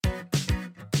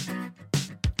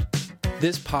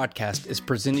This podcast is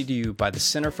presented to you by the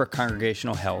Center for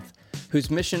Congregational Health, whose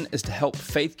mission is to help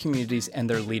faith communities and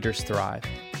their leaders thrive.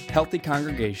 Healthy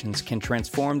congregations can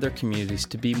transform their communities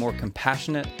to be more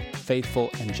compassionate, faithful,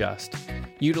 and just.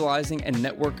 Utilizing a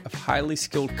network of highly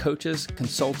skilled coaches,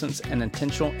 consultants, and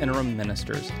intentional interim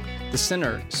ministers, the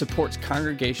Center supports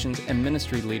congregations and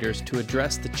ministry leaders to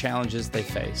address the challenges they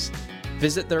face.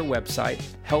 Visit their website,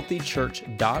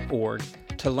 healthychurch.org,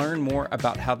 to learn more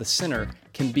about how the Center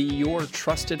can be your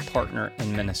trusted partner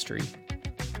in ministry.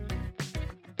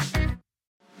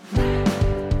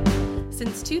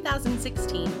 Since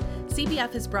 2016,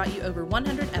 CBF has brought you over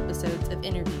 100 episodes of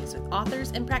interviews with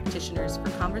authors and practitioners for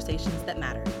conversations that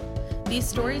matter. These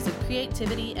stories of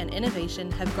creativity and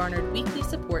innovation have garnered weekly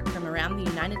support from around the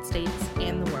United States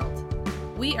and the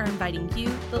world. We are inviting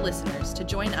you, the listeners, to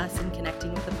join us in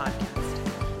connecting with the podcast.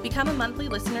 Become a monthly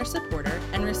listener supporter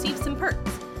and receive some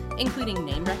perks, including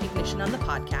name recognition on the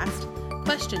podcast,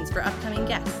 questions for upcoming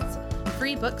guests,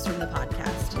 free books from the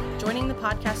podcast, joining the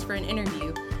podcast for an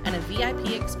interview, and a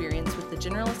VIP experience with the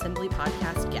General Assembly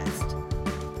podcast guest.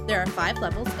 There are 5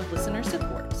 levels of listener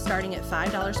support, starting at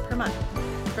 $5 per month.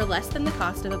 For less than the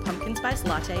cost of a pumpkin spice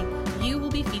latte, you will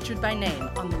be featured by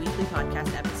name on the weekly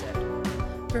podcast episode.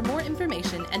 For more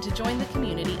information and to join the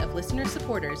community of listener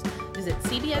supporters, visit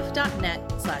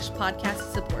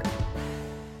cbf.net/podcast support.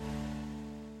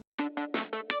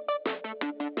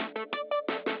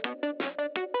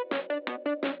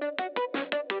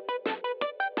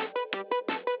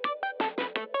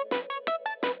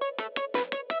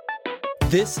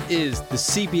 This is the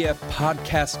CBF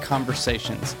Podcast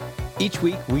Conversations. Each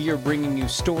week, we are bringing you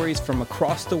stories from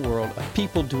across the world of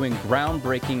people doing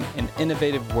groundbreaking and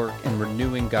innovative work in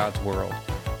renewing God's world.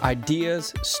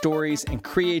 Ideas, stories, and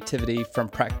creativity from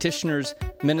practitioners,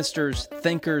 ministers,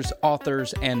 thinkers,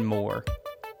 authors, and more.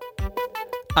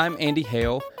 I'm Andy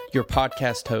Hale, your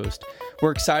podcast host.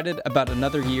 We're excited about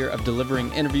another year of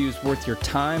delivering interviews worth your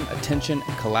time, attention,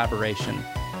 and collaboration.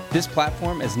 This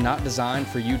platform is not designed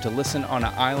for you to listen on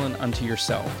an island unto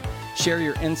yourself. Share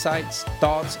your insights,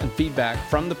 thoughts, and feedback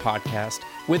from the podcast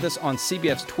with us on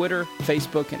CBF's Twitter,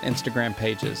 Facebook, and Instagram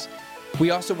pages.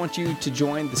 We also want you to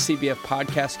join the CBF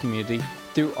podcast community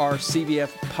through our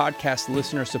CBF podcast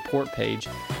listener support page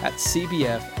at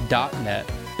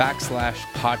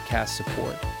cbf.net/podcast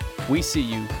support. We see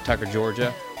you, Tucker,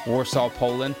 Georgia, Warsaw,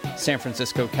 Poland, San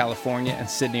Francisco, California, and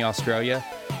Sydney, Australia.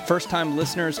 First-time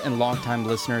listeners and long-time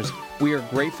listeners, we are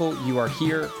grateful you are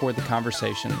here for the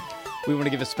conversation. We want to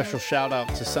give a special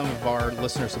shout-out to some of our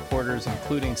listener supporters,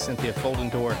 including Cynthia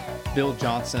Foldendorf, Bill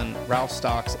Johnson, Ralph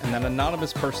Stocks, and that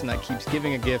anonymous person that keeps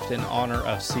giving a gift in honor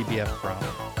of CBF Chrome.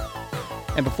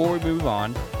 And before we move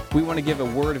on, we want to give a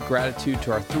word of gratitude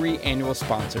to our 3 annual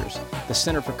sponsors, the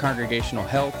Center for Congregational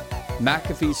Health,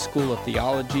 McAfee School of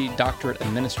Theology Doctorate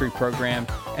and Ministry Program,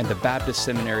 and the Baptist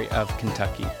Seminary of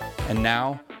Kentucky. And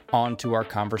now, on to our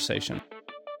conversation.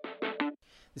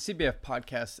 The CBF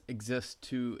podcast exists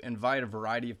to invite a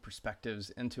variety of perspectives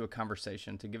into a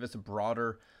conversation to give us a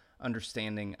broader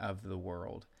understanding of the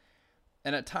world.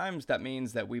 And at times that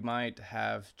means that we might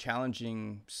have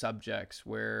challenging subjects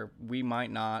where we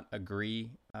might not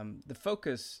agree. The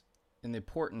focus and the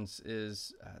importance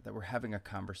is that we're having a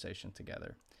conversation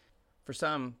together. For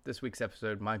some, this week's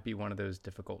episode might be one of those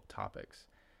difficult topics.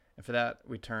 And for that,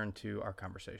 we turn to our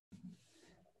conversation.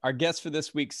 Our guests for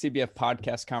this week's CBF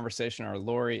podcast conversation are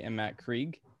Lori and Matt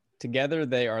Krieg. Together,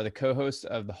 they are the co-hosts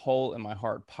of the Hole in My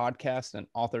Heart podcast and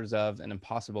authors of An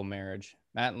Impossible Marriage.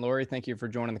 Matt and Lori, thank you for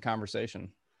joining the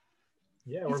conversation.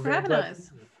 Yeah, Thanks for having us.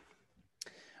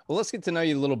 Well, let's get to know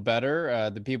you a little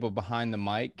better, the people behind the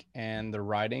mic and the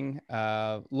writing.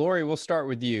 Lori, we'll start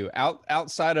with you.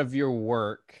 Outside of your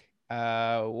work,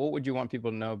 what would you want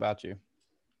people to know about you?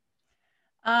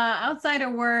 Outside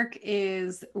of work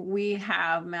is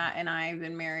Matt and I have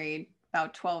been married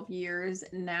about 12 years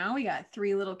now. We got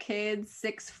 3 little kids,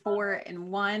 6, 4, and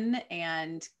 1,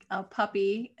 and a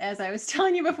puppy, as I was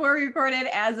telling you before we recorded,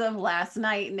 as of last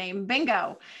night, named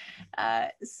Bingo.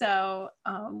 So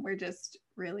we're just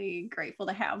really grateful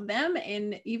to have them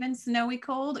in even snowy,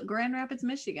 cold Grand Rapids,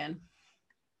 Michigan.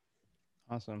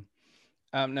 Awesome.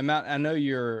 Now, Matt, I know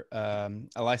you're a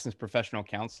licensed professional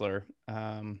counselor.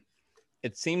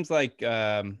 It seems like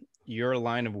your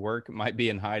line of work might be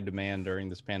in high demand during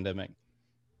this pandemic.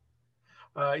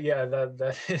 Yeah,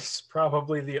 that is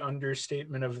probably the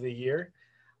understatement of the year.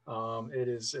 It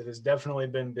has definitely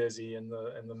been busy in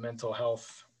the mental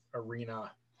health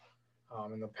arena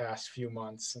in the past few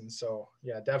months, and so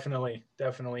yeah, definitely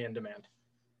in demand.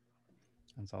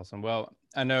 That's awesome. Well,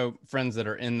 I know friends that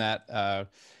are in that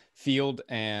field,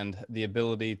 and the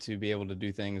ability to be able to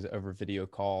do things over video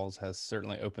calls has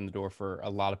certainly opened the door for a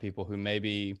lot of people who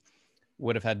maybe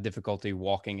would have had difficulty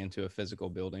walking into a physical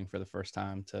building for the first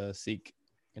time to seek,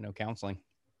 counseling.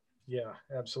 Yeah,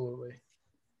 absolutely.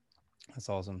 That's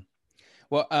awesome.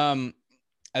 Well,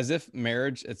 as if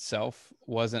marriage itself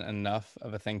wasn't enough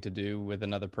of a thing to do with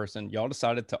another person, y'all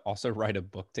decided to also write a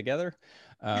book together.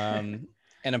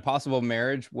 An Impossible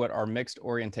Marriage, What Our Mixed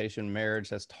Orientation Marriage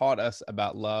Has Taught Us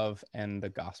About Love and the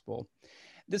Gospel.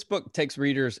 This book takes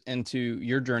readers into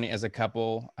your journey as a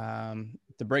couple,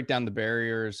 to break down the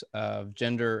barriers of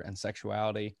gender and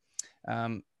sexuality.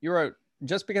 You wrote,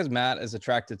 just because Matt is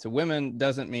attracted to women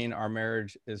doesn't mean our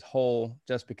marriage is whole.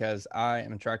 Just because I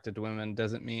am attracted to women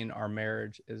doesn't mean our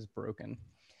marriage is broken.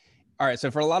 All right.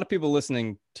 So for a lot of people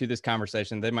listening to this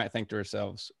conversation, they might think to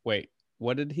themselves, wait,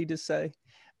 what did he just say?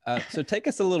 So take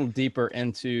us a little deeper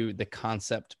into the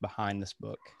concept behind this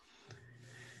book.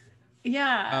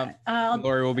 Yeah.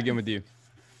 Lori, we'll begin with you.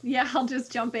 Yeah, I'll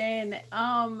just jump in.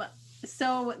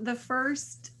 So the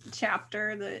first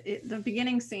chapter, the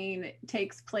beginning scene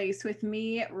takes place with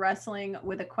me wrestling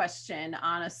with a question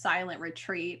on a silent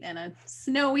retreat and a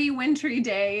snowy, wintry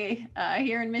day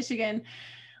here in Michigan.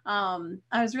 I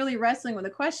was really wrestling with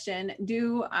a question: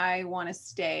 do I want to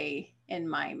stay in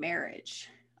my marriage?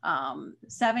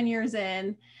 7 years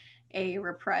in, a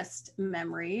repressed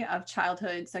memory of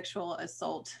childhood sexual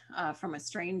assault from a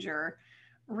stranger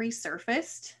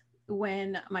resurfaced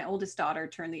when my oldest daughter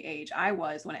turned the age I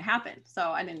was when it happened.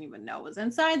 So I didn't even know it was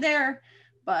inside there,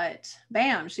 but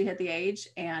bam, she hit the age.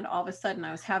 And all of a sudden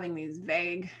I was having these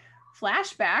vague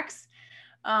flashbacks.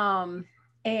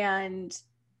 And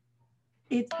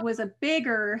it was a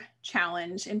bigger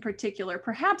challenge in particular,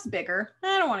 perhaps bigger.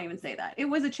 I don't want to even say that. It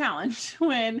was a challenge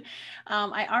when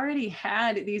I already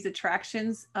had these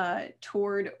attractions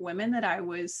toward women that I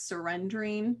was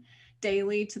surrendering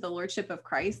daily to the Lordship of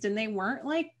Christ. And they weren't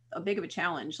like a big of a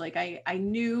challenge. Like I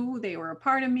knew they were a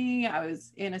part of me. I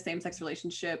was in a same-sex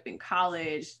relationship in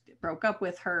college, broke up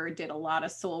with her, did a lot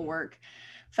of soul work,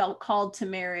 felt called to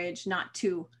marriage, not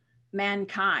to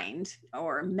mankind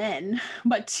or men,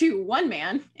 but to one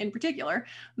man in particular,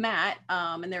 Matt.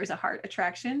 And there was a heart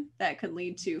attraction that could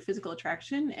lead to physical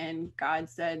attraction. And God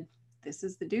said, this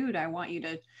is the dude I want you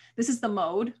to, this is the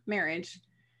mode, marriage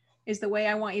is the way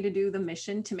I want you to do the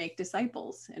mission to make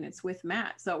disciples. And it's with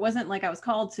Matt. So it wasn't like I was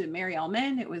called to marry all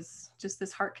men. It was just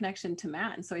this heart connection to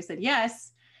Matt. And so I said,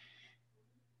 yes,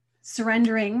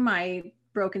 surrendering my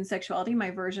broken sexuality, my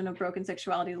version of broken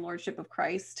sexuality, the Lordship of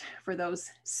Christ for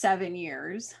those 7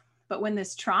 years. But when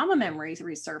this trauma memories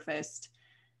resurfaced,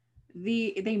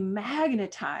 they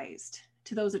magnetized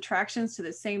to those attractions to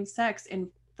the same sex. And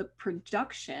the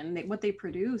production, what they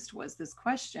produced was this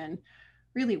question,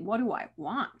 really, what do I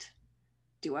want?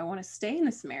 Do I want to stay in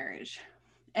this marriage?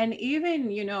 And even,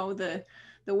 the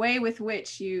way with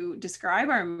which you describe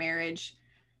our marriage,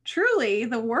 truly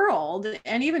the world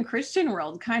and even Christian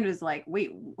world kind of is like,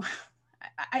 wait,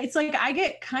 it's like I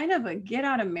get kind of a get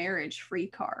out of marriage free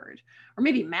card, or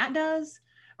maybe Matt does,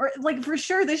 or like, for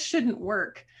sure this shouldn't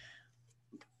work.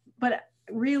 But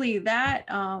really that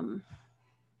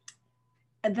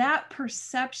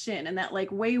perception and that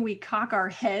like way we cock our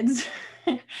heads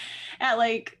at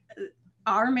like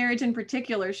our marriage in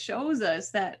particular shows us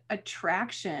that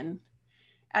attraction,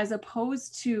 as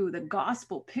opposed to the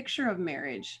gospel picture of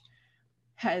marriage,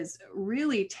 has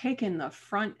really taken the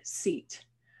front seat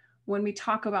when we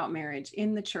talk about marriage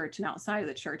in the church and outside of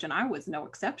the church. And I was no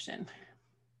exception.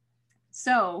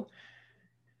 So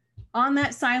on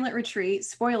that silent retreat,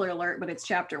 spoiler alert, but it's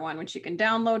chapter 1, which you can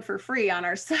download for free on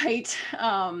our site.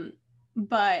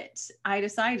 But I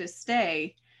decided to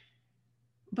stay.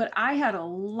 But I had a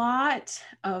lot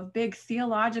of big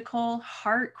theological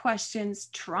heart questions,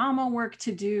 trauma work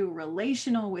to do,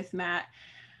 relational with Matt,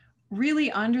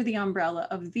 really under the umbrella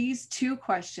of these 2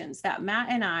 questions that Matt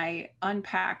and I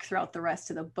unpack throughout the rest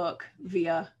of the book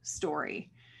via story.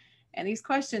 And these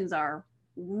questions are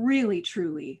really,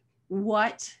 truly,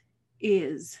 what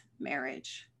is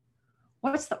marriage?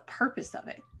 What's the purpose of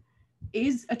it?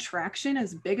 Is attraction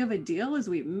as big of a deal as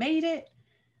we've made it?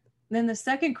 Then the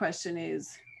second question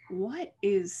is, what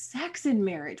is sex in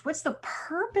marriage? What's the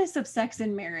purpose of sex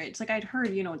in marriage? Like I'd heard,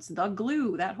 it's the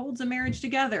glue that holds a marriage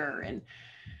together. And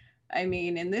I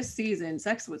mean, in this season,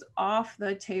 sex was off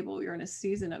the table. You're in a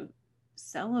season of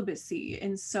celibacy.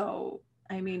 And so,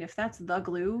 I mean, if that's the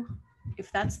glue,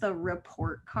 if that's the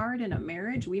report card in a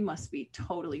marriage, we must be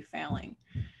totally failing.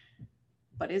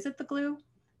 But is it the glue?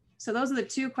 So those are the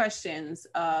 2 questions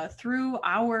through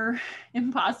our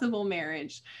impossible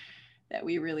marriage that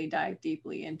we really dive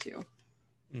deeply into.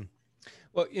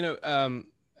 Well,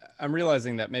 I'm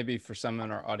realizing that maybe for some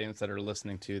in our audience that are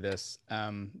listening to this,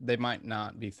 they might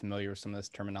not be familiar with some of this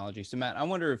terminology. So Matt, I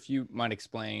wonder if you might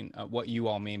explain what you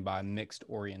all mean by mixed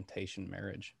orientation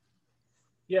marriage.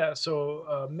 Yeah,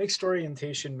 so mixed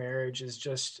orientation marriage is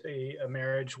just a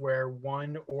marriage where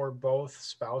one or both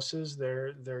spouses,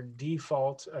 their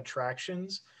default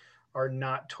attractions are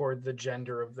not toward the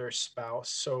gender of their spouse.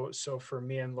 So for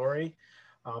me and Lori,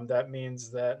 that means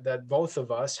that both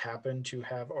of us happen to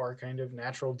have our kind of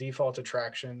natural default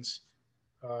attractions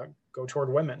go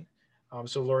toward women.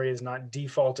 So Lori is not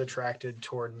default attracted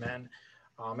toward men,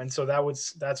 and so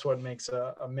that's what makes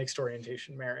a mixed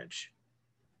orientation marriage.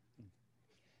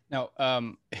 Now,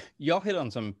 y'all hit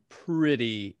on some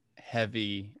pretty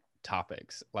heavy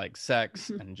topics like sex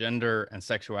and gender and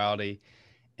sexuality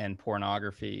and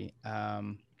pornography.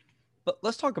 But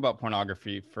let's talk about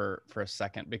pornography for a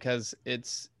second, because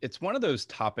it's one of those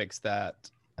topics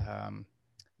that,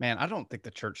 man, I don't think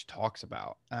the church talks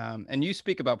about. And you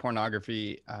speak about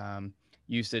pornography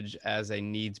usage as a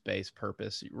needs-based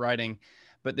purpose, writing,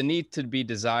 but the need to be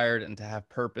desired and to have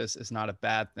purpose is not a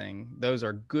bad thing. Those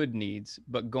are good needs,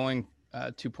 but going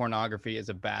to pornography is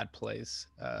a bad place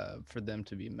for them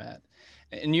to be met.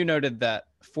 And you noted that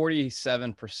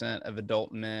 47% of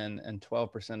adult men and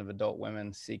 12% of adult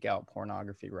women seek out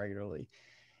pornography regularly.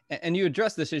 And you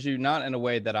address this issue not in a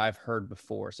way that I've heard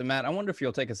before. So Matt, I wonder if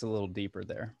you'll take us a little deeper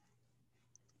there.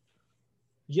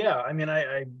 Yeah, I mean,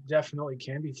 I definitely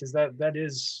can, because that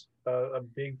is a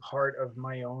big part of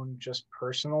my own just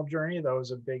personal journey. That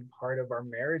was a big part of our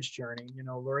marriage journey. You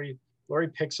know, Lori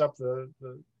picks up the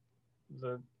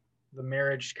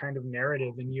marriage kind of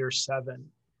narrative in year 7,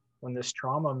 when this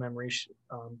trauma memory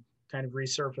kind of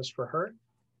resurfaced for her.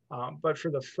 But for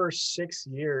the first 6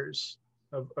 years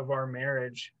of our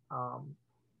marriage,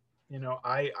 you know,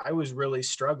 I was really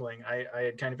struggling. I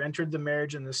had kind of entered the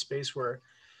marriage in this space where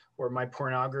my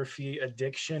pornography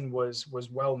addiction was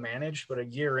well managed, but a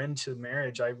year into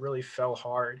marriage, I really fell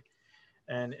hard.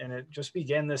 And it just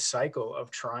began this cycle of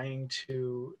trying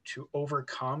to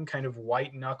overcome, kind of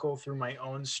white knuckle through my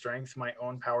own strength, my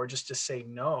own power, just to say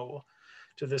no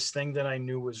to this thing that I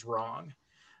knew was wrong.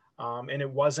 And it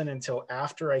wasn't until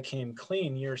after I came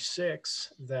clean, year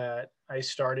 6, that I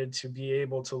started to be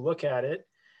able to look at it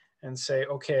and say,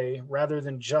 okay, rather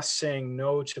than just saying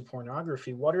no to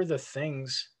pornography, what are the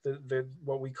things,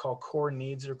 what we call core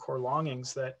needs or core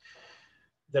longings that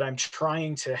I'm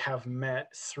trying to have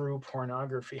met through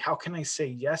pornography? How can I say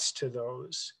yes to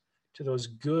those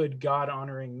good God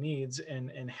honoring needs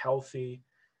in healthy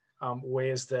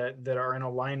ways that are in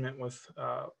alignment with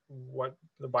what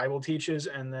the Bible teaches,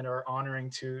 and that are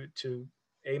honoring to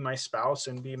A, my spouse,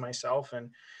 and B, myself, and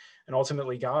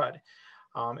ultimately God.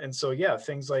 And so, yeah,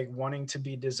 things like wanting to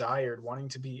be desired, wanting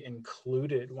to be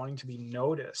included, wanting to be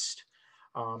noticed.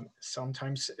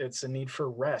 Sometimes it's a need for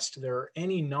rest. There are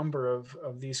any number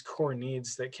of these core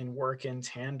needs that can work in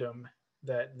tandem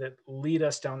that lead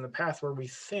us down the path where we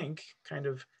think, kind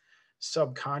of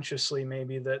subconsciously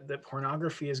maybe, that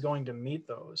pornography is going to meet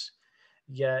those.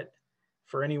 Yet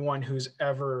for anyone who's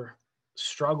ever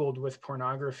struggled with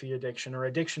pornography addiction, or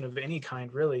addiction of any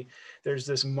kind, really, there's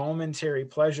this momentary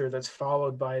pleasure that's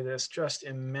followed by this just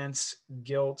immense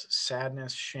guilt,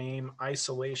 sadness, shame,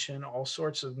 isolation, all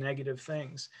sorts of negative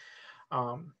things.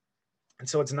 And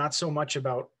so it's not so much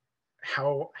about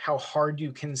how hard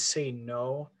you can say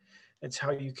no, it's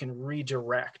how you can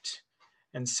redirect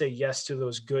and say yes to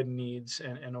those good needs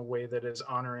in a way that is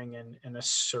honoring and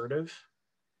assertive,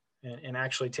 and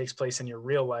actually takes place in your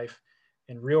real life,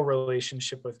 in real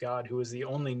relationship with God, who is the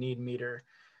only need meter,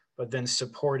 but then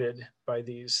supported by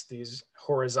these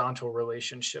horizontal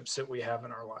relationships that we have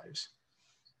in our lives.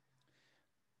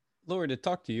 Lori, to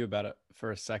talk to you about it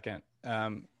for a second,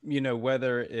 you know,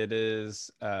 whether it is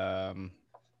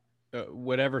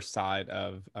whatever side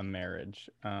of a marriage,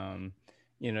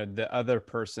 you know, the other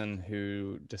person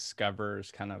who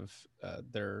discovers kind of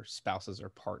their spouses or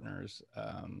partners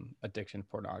addiction to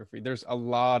pornography, there's a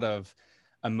lot of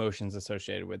emotions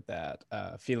associated with that,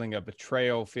 feeling of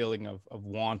betrayal, feeling of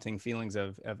wanting, feelings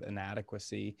of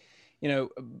inadequacy, you know,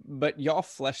 but y'all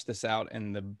flesh this out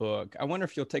in the book. I wonder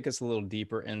if you'll take us a little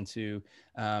deeper into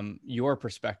your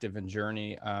perspective and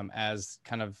journey as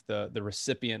kind of the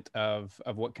recipient of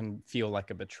what can feel like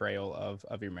a betrayal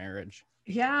of your marriage.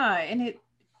 Yeah, and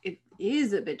it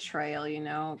is a betrayal, you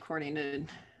know, according to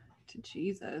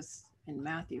Jesus in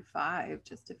Matthew 5.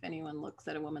 Just if anyone looks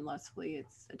at a woman lustfully,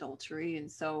 it's adultery.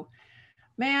 And so,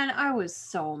 man, I was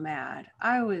so mad.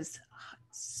 I was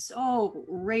so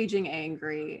raging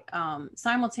angry,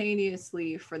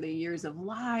 simultaneously for the years of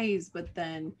lies, but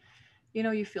then, you know,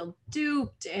 you feel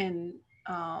duped, and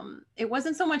It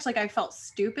wasn't so much like I felt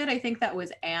stupid. I think that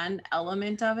was an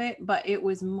element of it, but it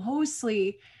was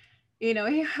mostly,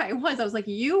 here I was like,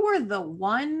 you were the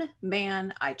one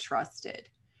man I trusted.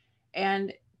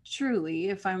 And truly,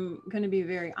 if I'm going to be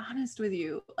very honest with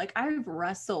you, like I've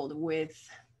wrestled with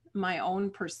my own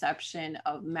perception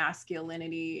of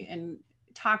masculinity and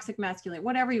toxic masculinity,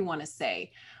 whatever you want to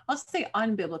say. I'll say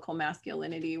unbiblical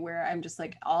masculinity, where I'm just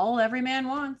like, all every man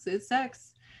wants is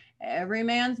sex. Every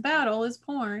man's battle is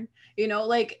porn, and I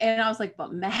was like,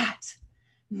 but Matt,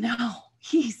 no,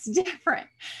 he's different.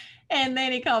 And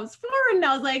then he comes forward and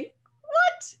I was like,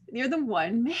 what? You're the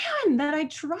one man that I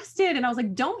trusted. And I was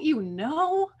like, don't you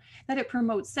know that it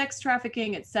promotes sex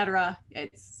trafficking, et cetera, et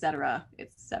cetera,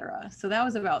 et cetera. So that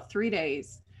was about 3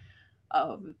 days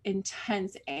of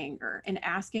intense anger and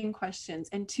asking questions.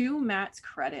 And to Matt's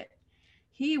credit,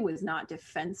 he was not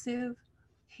defensive.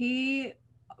 He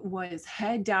was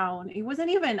head down. He wasn't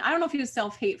even, I don't know if he was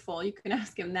self-hateful. You can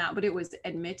ask him that, but it was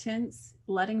admittance,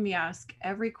 letting me ask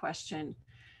every question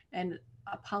and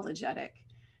apologetic.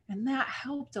 And that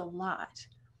helped a lot.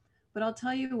 But I'll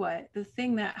tell you what, the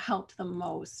thing that helped the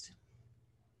most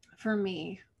for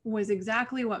me was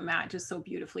exactly what Matt just so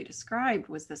beautifully described,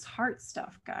 was this heart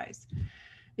stuff, guys.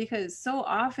 Because so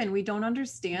often we don't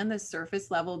understand the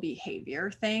surface level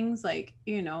behavior things, like,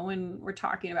 when we're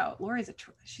talking about Lori's,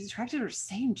 she's attracted to her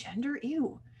same gender.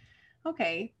 Ew.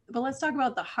 Okay, but let's talk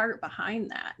about the heart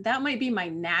behind that. That might be my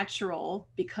natural,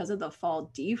 because of the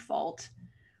fall default,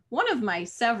 one of my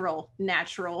several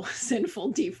natural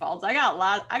sinful defaults. I got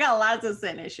lots of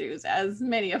sin issues, as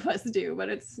many of us do, but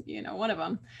it's, one of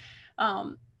them.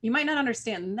 You might not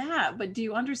understand that, but do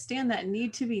you understand that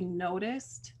need to be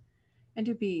noticed and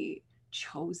to be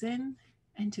chosen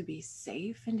and to be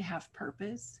safe and to have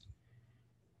purpose?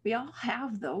 We all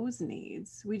have those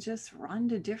needs. We just run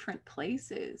to different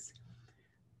places.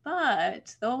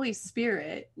 But the Holy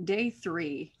Spirit, day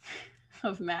 3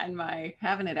 of Matt and my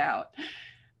having it out,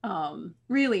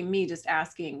 really me just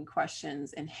asking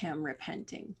questions and him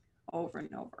repenting over and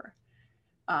over.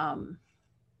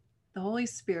 The Holy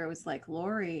Spirit was like,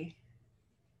 Lori,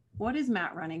 what is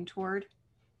Matt running toward?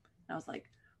 And I was like,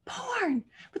 porn,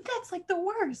 but that's like the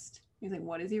worst. He's like,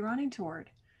 what is he running toward?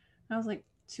 And I was like,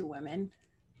 to women.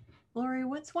 Lori,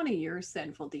 what's one of your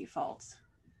sinful defaults?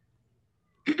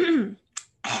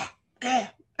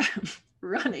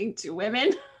 Running to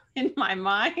women in my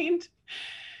mind.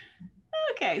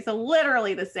 Okay, so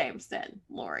literally the same sin,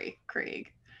 Lori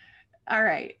Krieg. All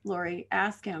right, Lori,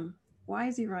 ask him, why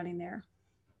is he running there?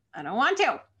 I don't want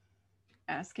to.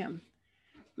 Ask him,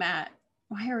 Matt,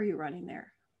 why are you running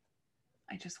there?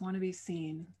 I just want to be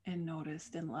seen and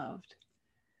noticed and loved.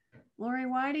 Lori,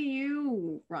 why do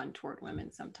you run toward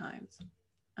women sometimes?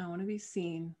 I want to be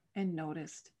seen and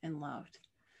noticed and loved.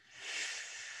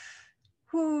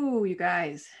 Whoo, you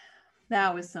guys,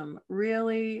 that was some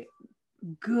really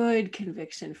good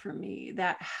conviction for me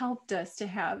that helped us to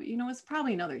have, it's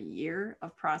probably another year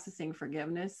of processing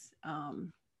forgiveness.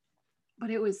 But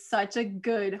it was such a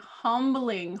good,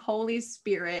 humbling, Holy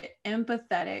Spirit,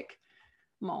 empathetic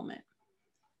moment.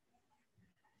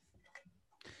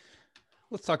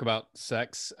 Let's talk about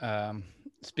sex.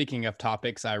 Speaking of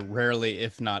topics I rarely,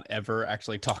 if not ever,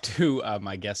 actually talk to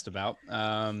my guest about.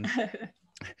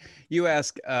 You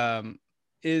ask,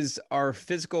 is our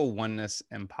physical oneness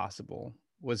impossible?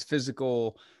 Was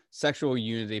physical sexual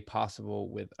unity possible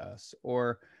with us?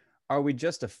 Or are we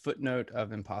just a footnote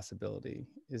of impossibility?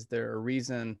 Is there a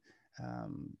reason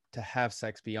to have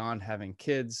sex beyond having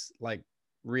kids? Like,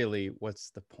 really, what's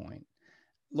the point?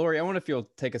 Lori, I wonder if you'll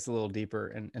take us a little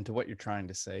deeper into what you're trying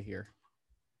to say here.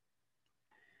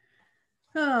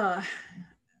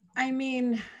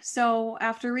 So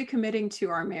after recommitting to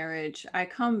our marriage, I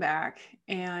come back,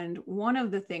 and one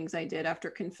of the things I did after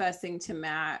confessing to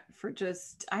Matt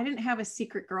I didn't have a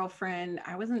secret girlfriend.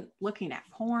 I wasn't looking at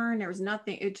porn. There was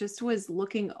nothing. It just was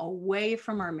looking away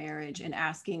from our marriage and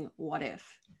asking, what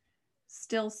if?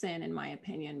 Still sin, in my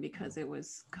opinion, because it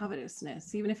was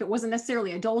covetousness. Even if it wasn't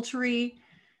necessarily adultery,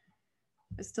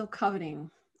 it's still coveting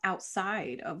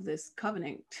outside of this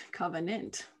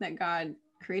covenant that God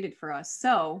created for us.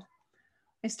 So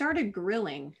I started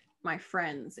grilling my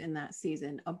friends in that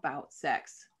season about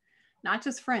sex, not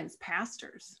just friends,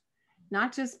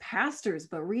 not just pastors,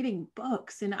 but reading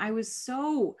books. And I was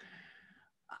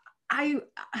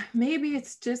maybe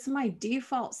it's just my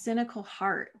default cynical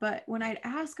heart, but when I'd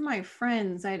ask my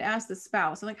friends, I'd ask the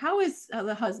spouse, I'm like, how is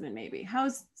the husband, maybe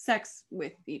how's sex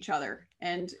with each other?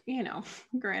 And,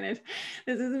 granted,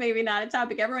 this is maybe not a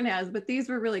topic everyone has, but these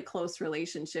were really close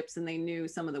relationships and they knew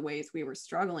some of the ways we were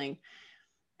struggling.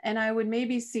 And I would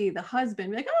maybe see the husband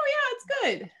be like, oh yeah, it's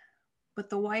good. but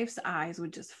the wife's eyes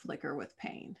would just flicker with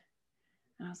pain.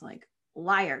 And I was like,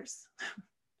 liars.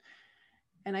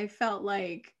 And I felt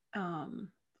like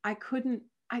I couldn't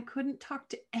talk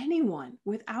to anyone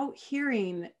without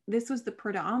hearing this was the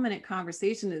predominant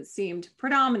conversation that seemed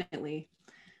predominantly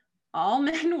all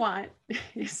men want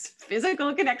is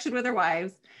physical connection with their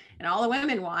wives, and all the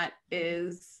women want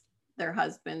is their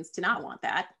husbands to not want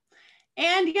that,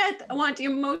 and yet want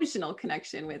emotional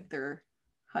connection with their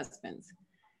husbands.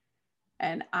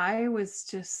 And I was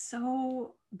just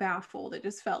so baffled. It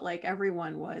just felt like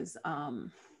everyone was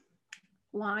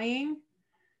lying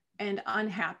and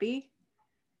unhappy.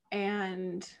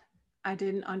 And I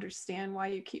didn't understand why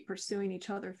you keep pursuing each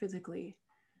other physically.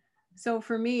 So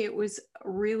for me, it was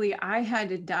really, I had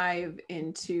to dive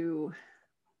into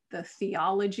the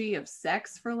theology of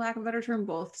sex, for lack of a better term,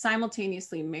 both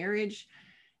simultaneously marriage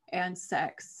and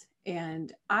sex.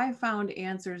 And I found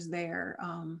answers there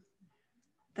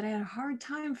that I had a hard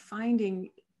time finding,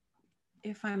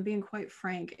 if I'm being quite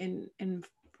frank, in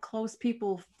close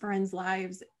people, friends'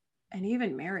 lives, and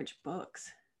even marriage books.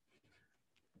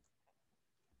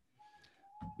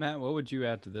 Matt, what would you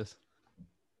add to this?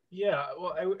 Yeah,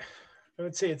 well, I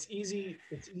would say it's easy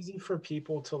for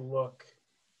people to look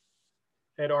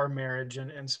at our marriage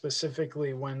and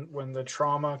specifically when the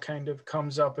trauma kind of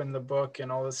comes up in the book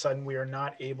and all of a sudden we are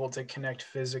not able to connect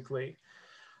physically.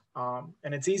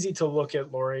 And it's easy to look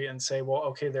at Lori and say, well,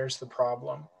 okay, there's the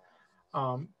problem.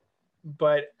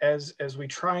 But as we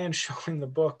try and show in the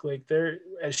book, like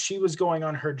as she was going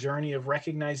on her journey of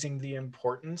recognizing the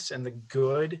importance and the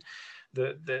good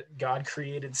that God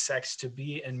created sex to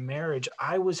be in marriage,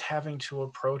 I was having to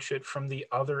approach it from the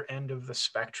other end of the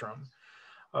spectrum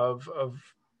of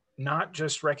not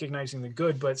just recognizing the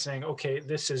good, but saying, okay,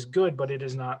 this is good, but it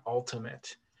is not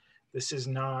ultimate. This is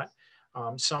not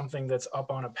something that's up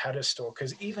on a pedestal.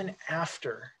 Because even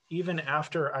after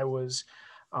I was,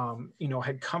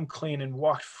 had come clean and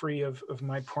walked free of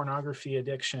my pornography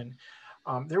addiction,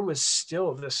 there was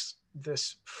still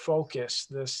this focus,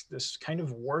 this kind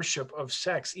of worship of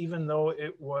sex, even though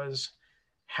it was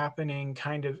happening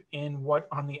kind of in what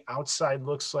on the outside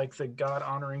looks like the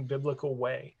God-honoring biblical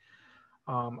way.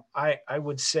 I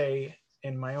would say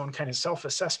in my own kind of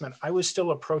self-assessment, I was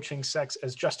still approaching sex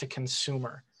as just a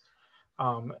consumer,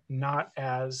 not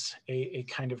as a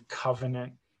kind of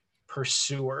covenant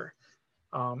pursuer.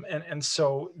 And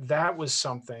so that was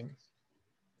something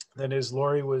that as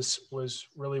Lori was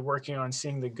really working on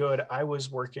seeing the good, I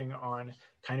was working on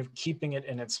kind of keeping it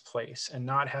in its place and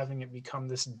not having it become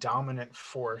this dominant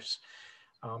force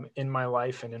in my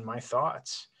life and in my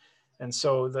thoughts. And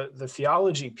so the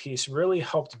theology piece really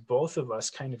helped both of us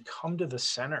kind of come to the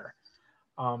center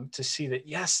to see that,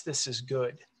 yes, this is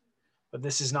good, but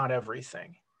this is not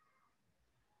everything.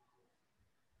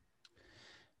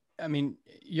 I mean,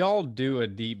 y'all do a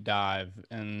deep dive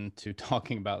into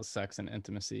talking about sex and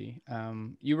intimacy.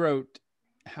 You wrote,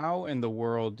 how in the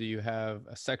world do you have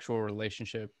a sexual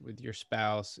relationship with your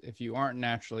spouse if you aren't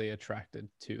naturally attracted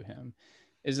to him?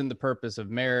 Isn't the purpose of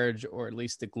marriage, or at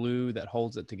least the glue that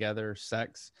holds it together,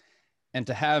 sex? And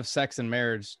to have sex in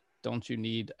marriage, don't you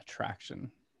need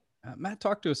attraction? Matt,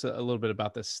 talk to us a little bit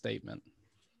about this statement.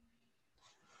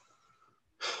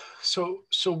 So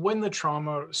when the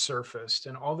trauma surfaced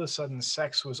and all of a sudden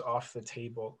sex was off the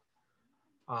table,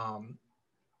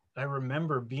 I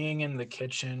remember being in the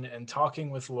kitchen and talking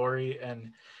with Lori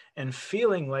and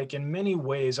feeling like in many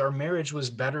ways our marriage was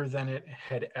better than it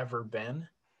had ever been.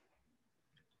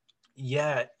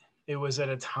 Yet it was at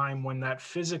a time when that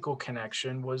physical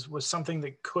connection was something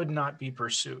that could not be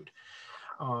pursued.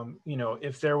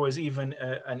 If there was even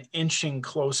an inching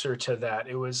closer to that,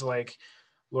 it was like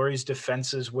Lori's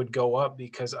defenses would go up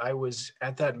because I was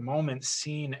at that moment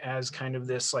seen as kind of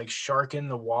this like shark in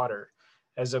the water,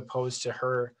 as opposed to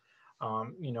her,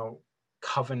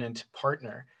 covenant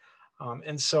partner.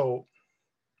 And so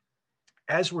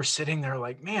as we're sitting there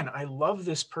like, man, I love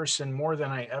this person more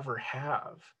than I ever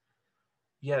have.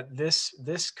 Yet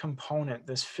this component,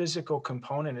 this physical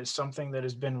component, is something that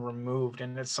has been removed,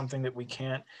 and it's something that we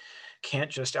can't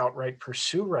just outright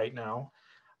pursue right now.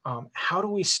 How do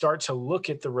we start to look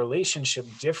at the relationship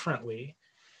differently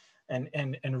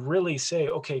and really say,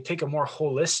 okay, take a more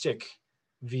holistic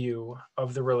view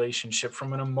of the relationship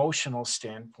from an emotional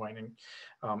standpoint,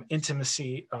 and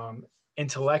intimacy,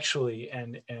 intellectually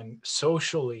and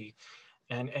socially,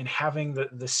 and having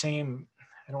the same,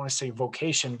 I don't want to say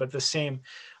vocation, but the same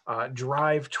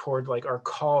drive toward like our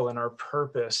call and our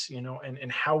purpose,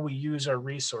 and how we use our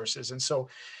resources. And so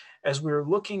as we were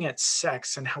looking at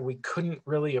sex and how we couldn't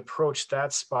really approach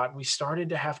that spot, we started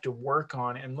to have to work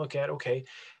on and look at, okay,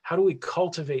 how do we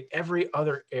cultivate every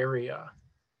other area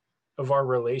of our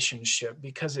relationship?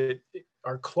 Because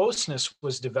our closeness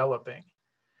was developing,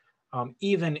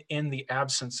 even in the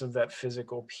absence of that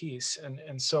physical piece.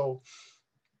 And so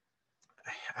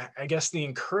I guess the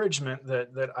encouragement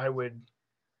that I would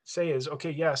say is,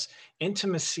 okay, yes,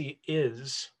 intimacy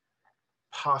is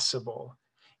possible,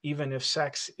 even if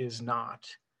sex is not.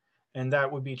 And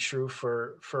that would be true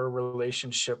for a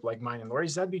relationship like mine and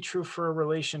Lori's. That'd be true for a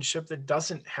relationship that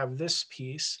doesn't have this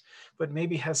piece, but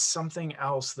maybe has something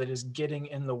else that is getting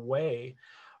in the way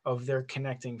of their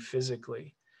connecting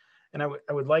physically. And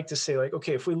I would like to say, like,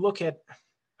 okay, if we look at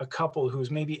a couple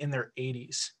who's maybe in their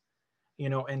 80s,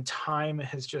 and time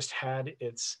has just had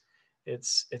its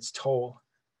toll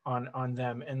on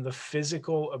them, and the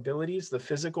physical abilities, the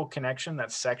physical connection,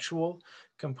 that sexual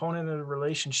component of the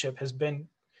relationship has been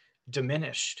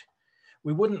diminished.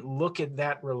 We wouldn't look at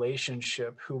that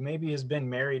relationship who maybe has been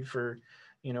married for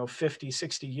 50,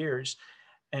 60 years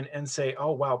and say,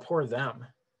 oh wow, poor them.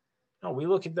 No, we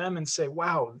look at them and say,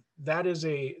 wow, that is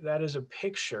a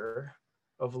picture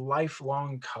of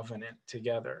lifelong covenant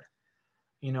together.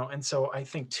 And so I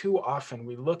think too often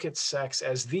we look at sex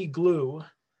as the glue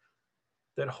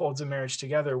that holds a marriage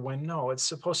together, when no, it's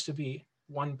supposed to be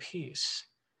one piece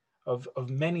of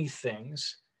many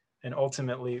things, and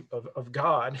ultimately of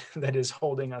God that is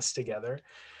holding us together.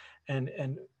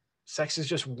 And sex is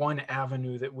just one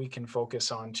avenue that we can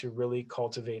focus on to really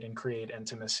cultivate and create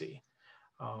intimacy.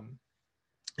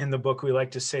 In the book, we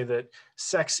like to say that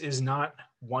sex is not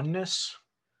oneness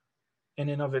in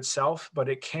and of itself, but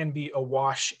it can be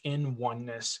awash in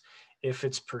oneness if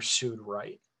it's pursued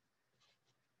right.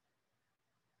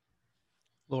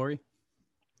 Lori?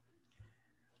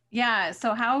 Yeah.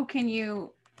 So how can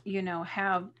you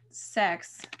have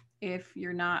sex if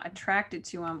you're not attracted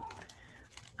to them?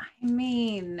 I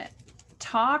mean,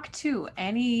 talk to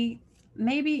any,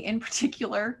 maybe in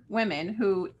particular women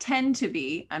who tend to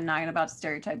be, I'm not about to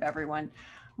stereotype everyone,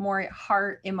 more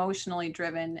heart emotionally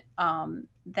driven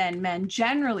than men,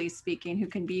 generally speaking, who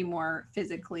can be more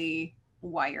physically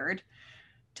wired.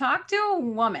 Talk to a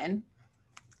woman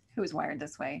who is wired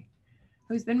this way,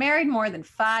 who's been married more than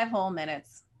 5 whole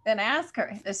minutes, then ask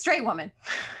her, a straight woman,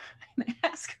 and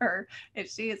ask her if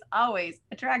she is always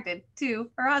attracted to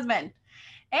her husband.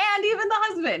 And even the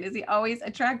husband, is he always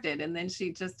attracted? And then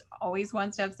she just always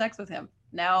wants to have sex with him.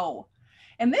 No.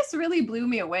 And this really blew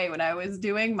me away when I was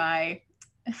doing my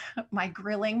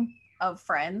grilling of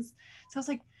friends. So I was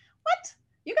like, what?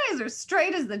 You guys are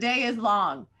straight as the day is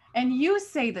long. And you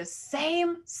say the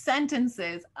same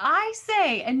sentences I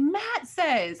say and Matt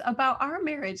says about our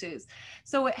marriages.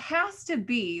 So it has to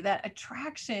be that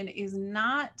attraction is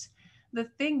not the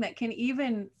thing that can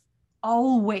even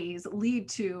always lead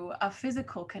to a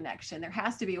physical connection. There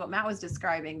has to be what Matt was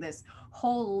describing, this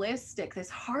holistic, this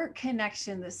heart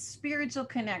connection, this spiritual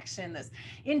connection, this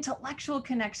intellectual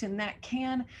connection that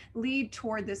can lead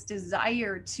toward this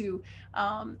desire to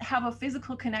have a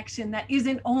physical connection that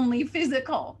isn't only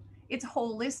physical. It's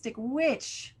holistic,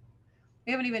 which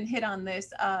we haven't even hit on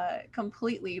this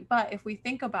completely. But if we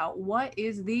think about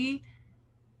what's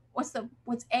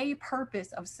a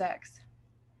purpose of sex,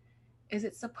 is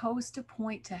it supposed to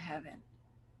point to heaven?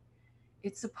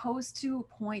 It's supposed to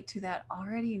point to that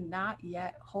already not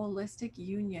yet holistic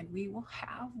union we will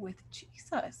have with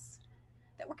Jesus,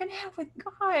 that we're going to have with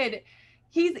God.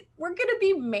 We're going to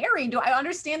be married. Do I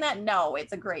understand that? No,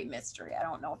 it's a great mystery. I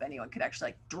don't know if anyone could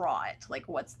actually draw it. Like,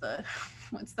 what's the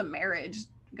marriage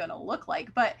going to look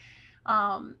like? But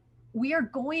we are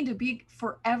going to be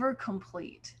forever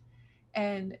complete.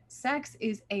 And sex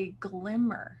is a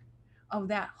glimmer of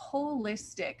that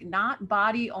holistic, not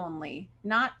body only,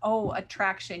 not, oh,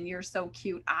 attraction, you're so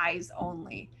cute, eyes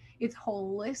only. It's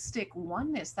holistic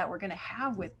oneness that we're going to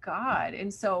have with God.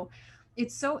 And so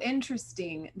it's so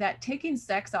interesting that taking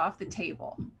sex off the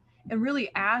table and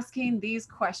really asking these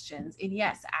questions, and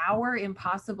yes, our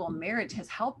impossible marriage has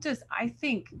helped us, I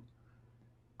think,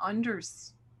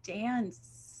 understand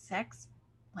sex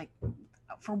like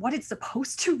for what it's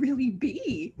supposed to really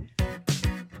be.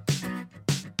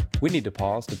 We need to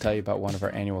pause to tell you about one of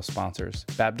our annual sponsors,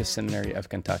 Baptist Seminary of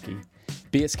Kentucky.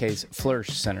 BSK's Flourish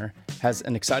Center has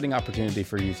an exciting opportunity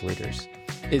for youth leaders.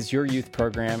 Is your youth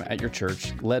program at your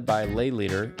church led by a lay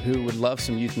leader who would love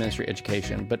some youth ministry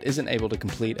education but isn't able to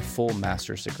complete a full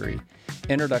master's degree?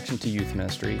 Introduction to Youth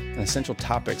Ministry and Essential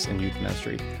Topics in Youth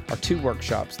Ministry are 2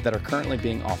 workshops that are currently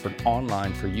being offered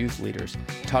online for youth leaders,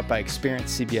 taught by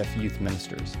experienced CBF youth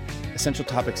ministers. Essential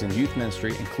Topics in Youth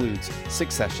Ministry includes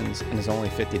 6 sessions and is only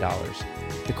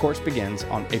 $50. The course begins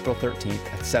on April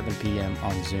 13th at 7 p.m.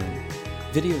 on Zoom.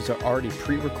 Videos are already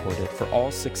pre-recorded for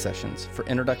all 6 sessions for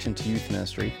Introduction to Youth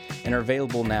Ministry and are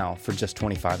available now for just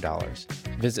 $25.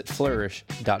 Visit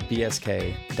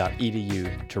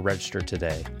flourish.bsk.edu to register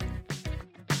today.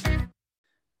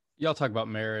 Y'all talk about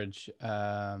marriage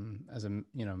as a, in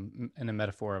a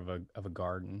metaphor of a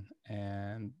garden,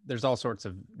 and there's all sorts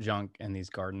of junk in these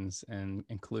gardens, and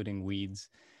including weeds.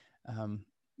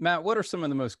 Matt, what are some of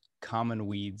the most common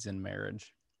weeds in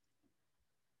marriage?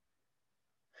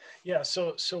 Yeah,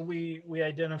 so we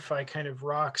identify kind of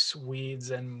rocks,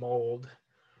 weeds, and mold.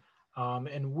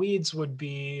 And weeds would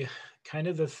be kind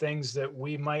of the things that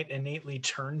we might innately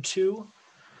turn to,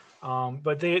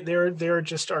 but they're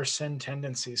just our sin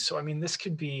tendencies. So I mean, this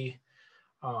could be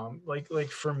like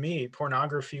for me,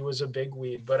 pornography was a big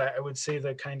weed, but I would say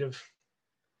that kind of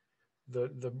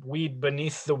the weed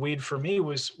beneath the weed for me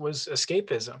was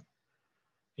escapism.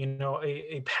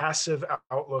 A passive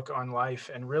outlook on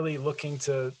life, and really looking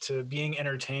to being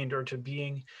entertained or to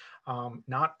being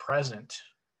not present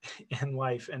in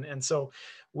life. And so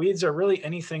weeds are really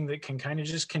anything that can kind of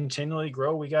just continually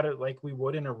grow. We got to, like we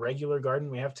would in a regular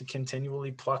garden, we have to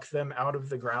continually pluck them out of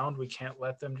the ground. We can't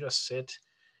let them just sit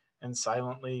and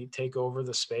silently take over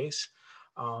the space.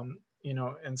 And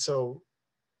so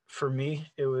for me,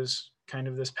 it was kind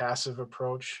of this passive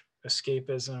approach,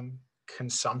 escapism,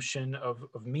 consumption of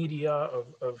media,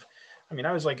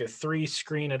 I was like a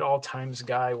 3-screen at all times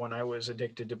guy when I was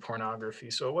addicted to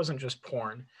pornography. So it wasn't just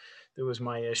porn that was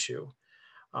my issue.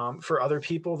 For other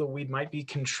people, the weed might be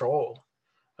control,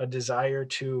 a desire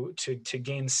to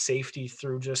gain safety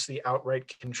through just the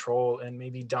outright control and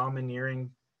maybe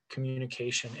domineering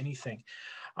communication, anything.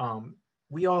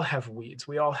 We all have weeds.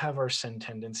 We all have our sin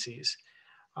tendencies.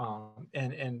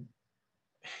 And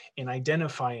in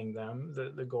identifying them,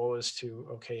 the goal is to,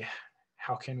 okay,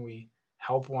 how can we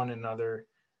help one another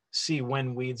see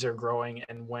when weeds are growing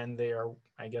and when they are,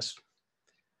 I guess,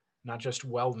 not just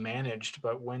well managed,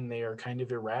 but when they are kind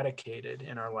of eradicated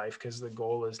in our life, because the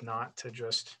goal is not to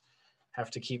just have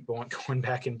to keep going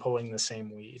back and pulling the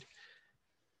same weed.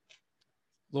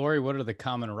 Lori, what are the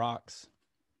common rocks?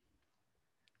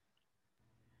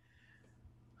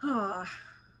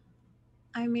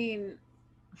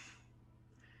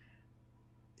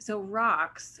 So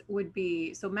rocks would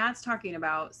be, so Matt's talking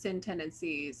about sin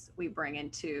tendencies we bring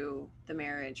into the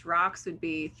marriage. Rocks would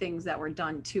be things that were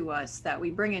done to us that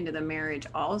we bring into the marriage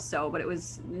also, but it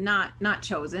was not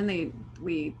chosen. They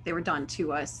were done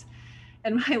to us.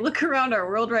 And when I look around our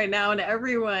world right now and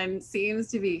everyone seems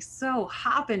to be so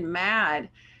hopping mad,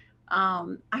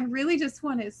 I really just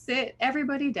want to sit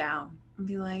everybody down and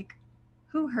be like,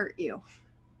 who hurt you?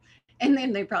 And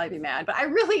then they'd probably be mad. But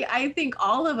I think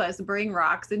all of us bring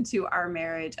rocks into our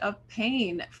marriage of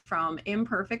pain from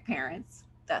imperfect parents.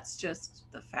 That's just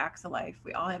the facts of life.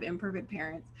 We all have imperfect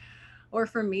parents. Or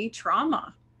for me,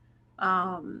 trauma.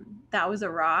 That was a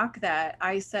rock that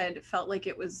I said felt like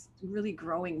it was really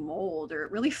growing mold, or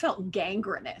it really felt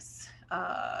gangrenous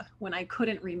when I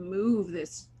couldn't remove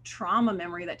this trauma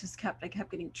memory that just I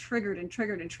kept getting triggered and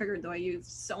triggered and triggered, though I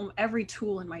used every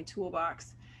tool in my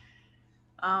toolbox.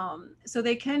 So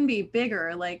they can be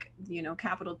bigger, like,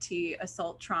 capital T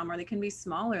assault trauma, or they can be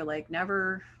smaller, like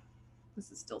this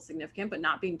is still significant, but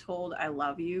not being told I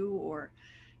love you, or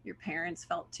your parents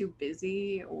felt too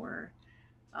busy, or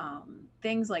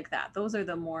things like that. Those are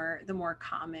the more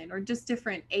common, or just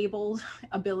different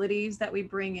abilities that we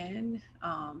bring in.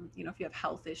 If you have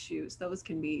health issues, those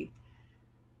can be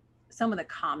some of the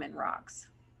common rocks.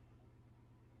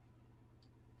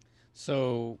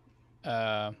 So,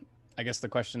 I guess the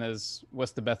question is,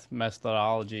 what's the best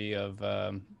methodology of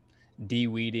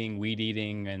de-weeding, weed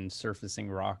eating, and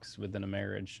surfacing rocks within a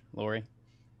marriage? Lori?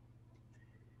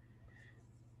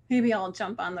 Maybe I'll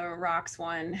jump on the rocks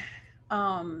one.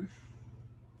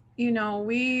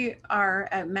 We are,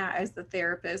 at Matt as the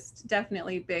therapist,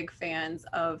 definitely big fans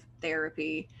of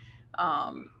therapy.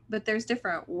 But there's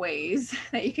different ways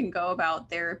that you can go about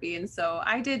therapy. And so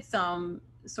I did some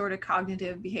sort of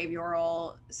cognitive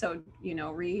behavioral,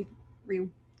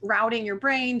 rerouting your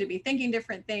brain to be thinking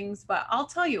different things. But I'll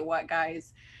tell you what,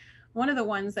 guys, one of the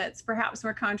ones that's perhaps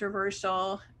more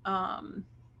controversial,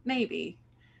 maybe,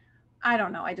 I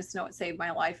don't know. I just know it saved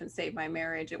my life and saved my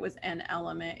marriage. It was an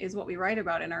element, is what we write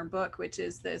about in our book, which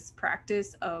is this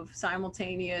practice of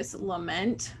simultaneous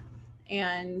lament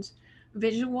and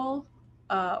visual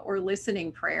or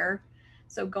listening prayer.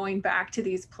 So going back to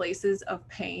these places of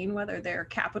pain, whether they're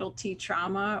capital T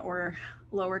trauma or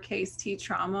lowercase t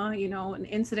trauma, you know, an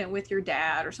incident with your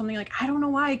dad or something, like, I don't know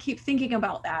why I keep thinking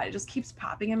about that. It just keeps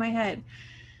popping in my head.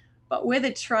 But with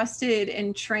a trusted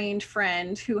and trained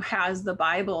friend who has the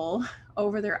Bible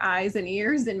over their eyes and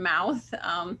ears and mouth,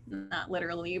 not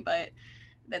literally, but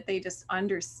that they just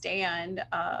understand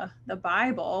the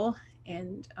Bible.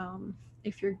 And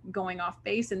if you're going off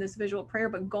base in this visual prayer,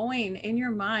 but going in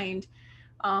your mind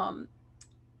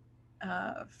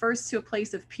first to a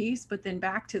place of peace, but then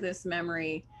back to this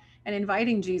memory and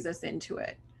inviting Jesus into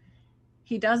it.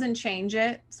 He doesn't change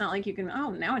it. It's not like you can, oh,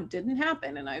 now it didn't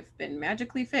happen and I've been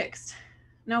magically fixed.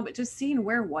 No, but just seeing,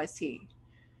 where was he?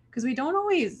 Because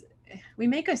we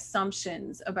make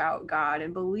assumptions about God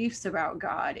and beliefs about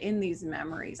God in these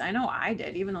memories. I know I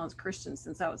did, even though I was Christian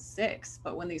since I was 6.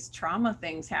 But when these trauma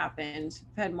things happened,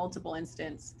 I've had multiple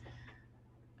instances.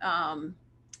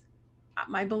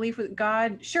 My belief with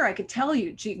God, sure, I could tell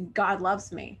you, gee, God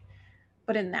loves me.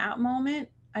 But in that moment,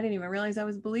 I didn't even realize I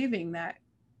was believing that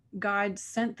God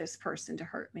sent this person to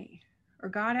hurt me, or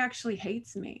God actually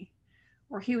hates me,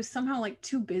 or he was somehow like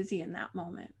too busy in that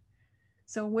moment.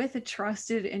 So with a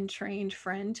trusted and trained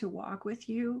friend to walk with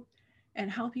you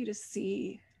and help you to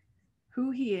see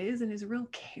who he is and his real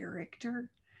character,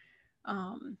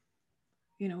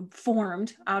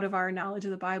 formed out of our knowledge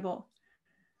of the Bible.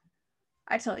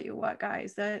 I tell you what,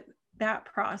 guys, that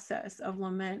process of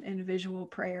lament and visual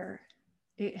prayer,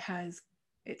 it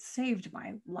saved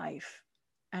my life.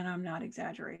 And I'm not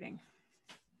exaggerating.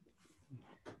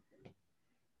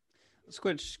 Let's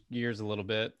switch gears a little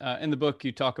bit. In the book,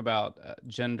 you talk about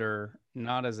gender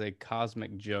not as a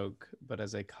cosmic joke, but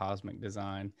as a cosmic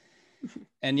design.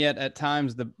 And yet at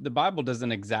times the Bible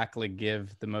doesn't exactly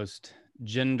give the most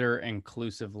gender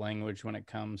inclusive language when it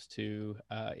comes to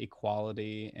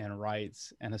equality and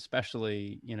rights, and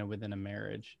especially, within a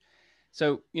marriage.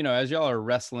 So, as y'all are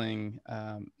wrestling,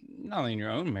 not only in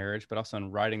your own marriage, but also in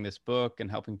writing this book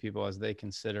and helping people as they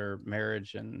consider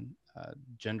marriage and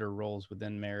gender roles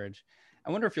within marriage,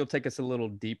 I wonder if you'll take us a little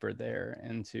deeper there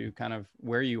into kind of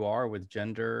where you are with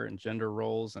gender and gender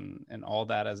roles and all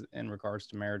that as in regards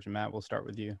to marriage. And Matt, we'll start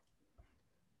with you.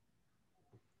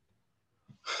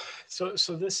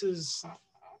 So this is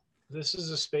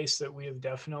a space that we have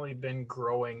definitely been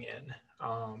growing in.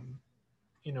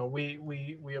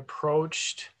 We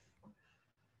approached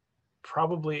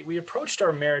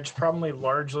our marriage probably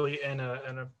largely in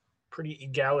a pretty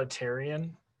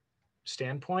egalitarian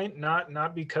standpoint,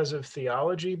 not because of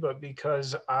theology, but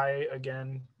because I,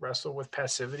 again, wrestle with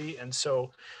passivity. And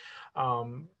so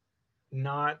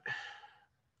not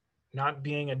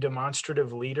being a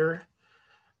demonstrative leader,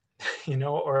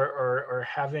 or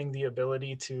having the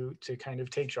ability to kind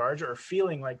of take charge, or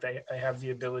feeling like I have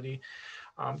the ability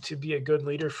to be a good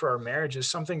leader for our marriage, is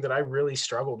something that I really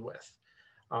struggled with.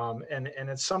 And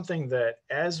it's something that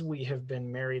as we have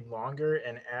been married longer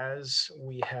and as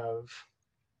we have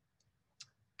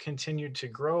continued to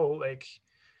grow, like,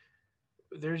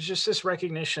 there's just this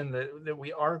recognition that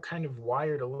we are kind of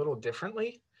wired a little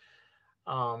differently.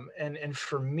 And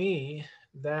for me,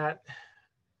 that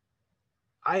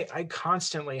I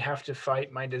constantly have to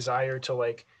fight my desire to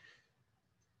I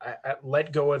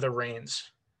let go of the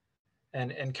reins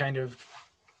and kind of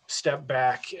step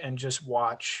back and just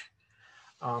watch.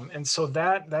 And so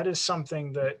that is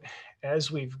something that,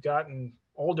 as we've gotten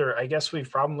older, I guess we've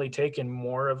probably taken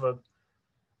more of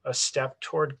a step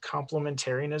toward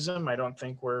complementarianism. I don't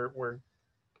think we're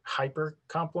hyper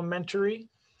complementary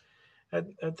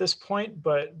at this point,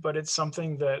 but it's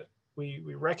something that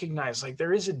we recognize, like,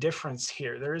 there is a difference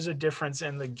here. There is a difference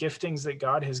in the giftings that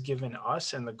God has given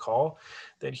us and the call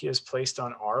that he has placed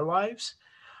on our lives.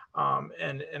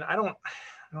 And I don't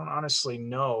honestly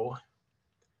know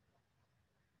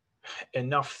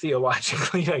enough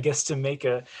theologically, I guess, to make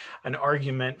an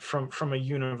argument from a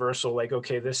universal, like,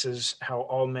 okay, this is how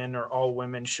all men or all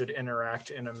women should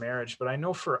interact in a marriage. But I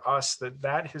know for us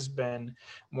that has been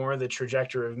more the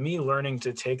trajectory of me learning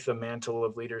to take the mantle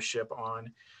of leadership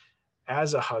on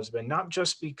as a husband, not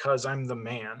just because I'm the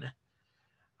man,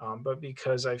 but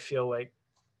because I feel like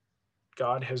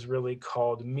God has really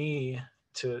called me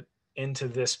into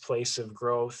this place of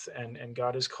growth, and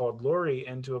God has called Lori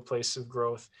into a place of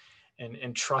growth,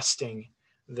 and trusting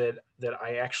that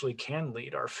I actually can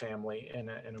lead our family in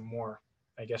a more,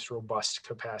 I guess, robust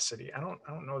capacity. I don't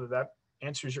know that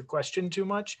answers your question too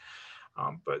much,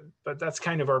 but that's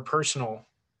kind of our personal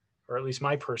or at least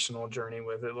my personal journey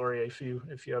with it. Lori, if you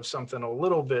have something a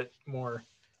little bit more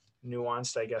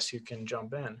nuanced, I guess you can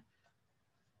jump in.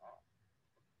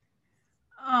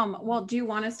 Well, do you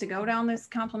want us to go down this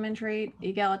complementary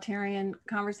egalitarian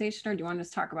conversation, or do you want us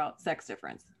to talk about sex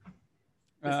difference?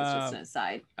 This is just an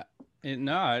aside.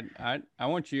 No, I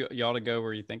want y'all to go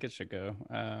where you think it should go.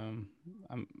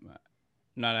 I'm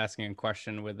not asking a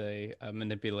question with a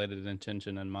manipulated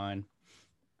intention in mind.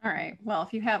 All right. Well,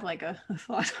 if you have like a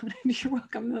thought on it, you're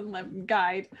welcome to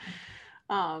guide.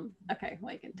 Okay.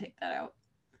 Well, you can take that out.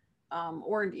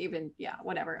 Or even, yeah,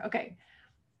 whatever. Okay.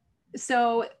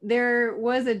 So there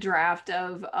was a draft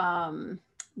of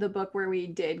the book where we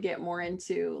did get more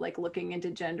into like looking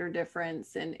into gender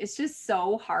difference. And it's just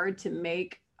so hard to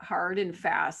make hard and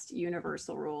fast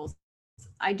universal rules.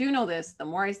 I do know this, the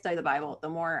more I study the Bible, the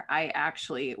more I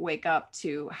actually wake up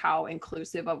to how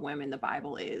inclusive of women the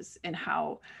Bible is and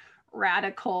how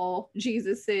radical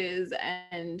Jesus is.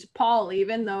 And Paul,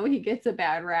 even though he gets a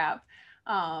bad rap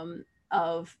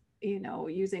of, you know,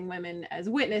 using women as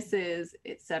witnesses,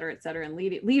 et cetera, and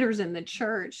leaders in the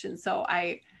church. And so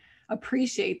I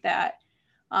appreciate that.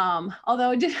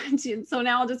 Although, so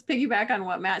now I'll just piggyback on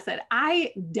what Matt said.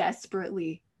 I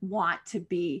desperately want to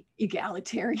be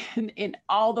egalitarian in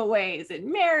all the ways,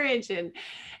 in marriage and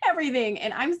everything.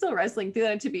 And I'm still wrestling through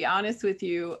that, to be honest with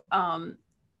you.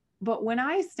 But when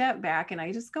I step back and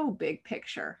I just go big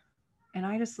picture and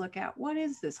I just look at what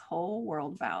is this whole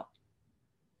world about?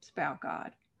 It's about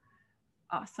God.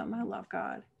 Awesome. I love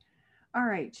God. All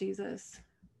right, Jesus,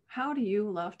 how do you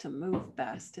love to move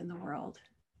best in the world?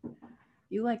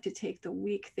 You like to take the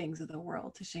weak things of the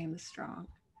world to shame the strong.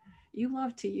 You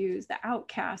love to use the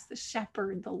outcast, the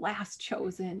shepherd, the last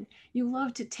chosen. You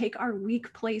love to take our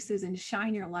weak places and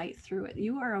shine your light through it.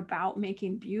 You are about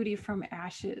making beauty from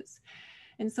ashes.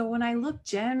 And so when I look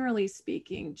generally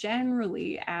speaking,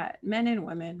 generally at men and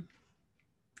women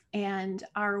and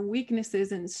our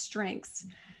weaknesses and strengths,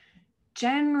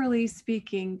 generally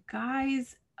speaking,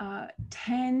 guys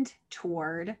tend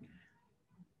toward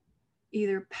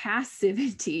either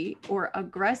passivity or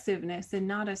aggressiveness and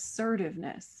not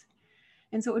assertiveness.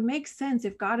 And so it would make sense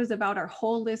if God is about our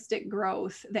holistic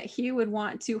growth, that he would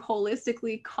want to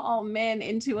holistically call men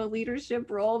into a leadership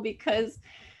role, because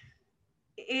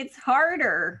it's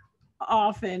harder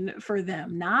often for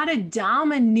them. Not a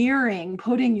domineering,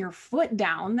 putting your foot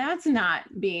down. That's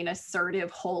not being assertive,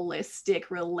 holistic,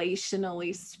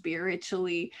 relationally,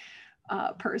 spiritually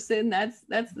person. That's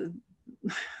the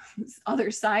other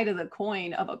side of the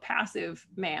coin of a passive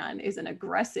man, is an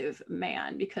aggressive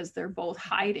man, because they're both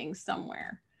hiding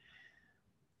somewhere.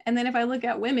 And then if I look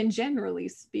at women, generally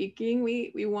speaking,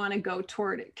 we want to go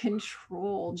toward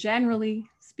control, generally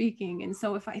speaking. And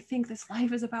so if I think this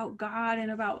life is about God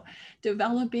and about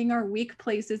developing our weak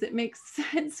places, it makes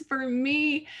sense for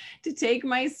me to take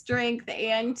my strength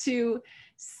and to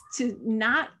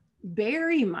not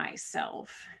bury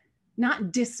myself,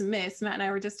 not dismiss. Matt and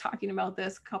I were just talking about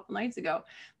this a couple nights ago.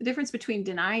 The difference between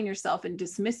denying yourself and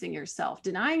dismissing yourself.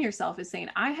 Denying yourself is saying,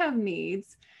 I have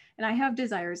needs and I have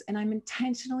desires, and I'm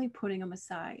intentionally putting them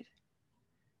aside.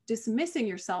 Dismissing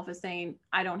yourself is saying,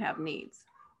 I don't have needs.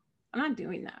 I'm not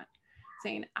doing that.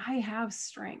 Saying, I have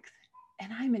strength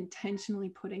and I'm intentionally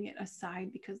putting it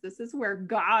aside because this is where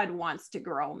God wants to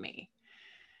grow me.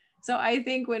 So I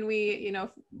think when we,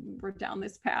 we're down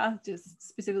this path, just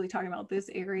specifically talking about this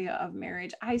area of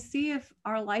marriage, I see if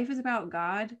our life is about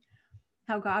God,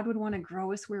 how God would want to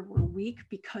grow us where we're weak,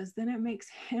 because then it makes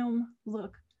him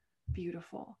look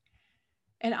beautiful.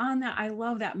 And on that, I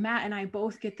love that Matt and I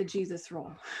both get the Jesus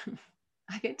role.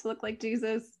 I get to look like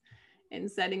Jesus in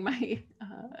setting my,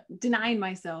 denying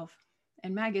myself,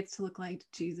 and Matt gets to look like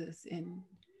Jesus in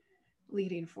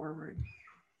leading forward.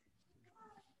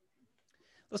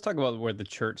 Let's talk about where the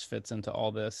church fits into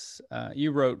all this.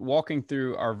 You wrote, walking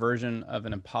through our version of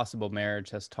an impossible marriage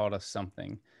has taught us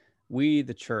something. We,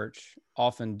 the church,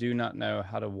 often do not know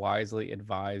how to wisely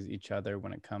advise each other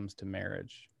when it comes to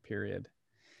marriage, period.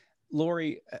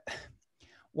 Lori,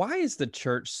 why is the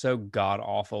church so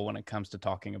god-awful when it comes to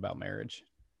talking about marriage?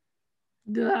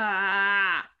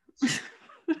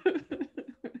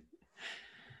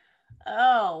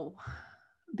 Oh,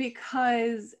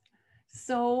 because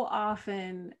so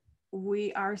often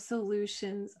our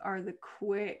solutions are the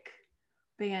quick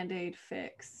Band-Aid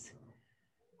fix.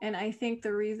 And I think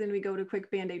the reason we go to quick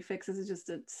Band-Aid fixes, is just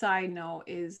a side note,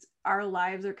 is our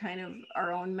lives are kind of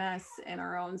our own mess and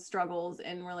our own struggles.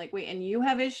 And we're like, wait, and you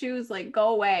have issues? Like, go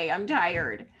away. I'm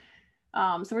tired.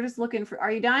 So we're just looking for,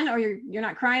 are you done? Or you're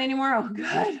not crying anymore? Oh,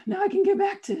 good. Now I can get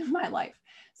back to my life.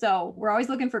 So we're always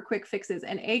looking for quick fixes.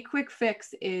 And a quick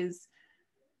fix is,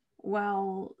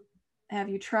 well, have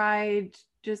you tried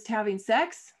just having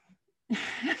sex?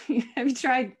 Have you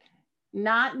tried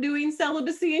not doing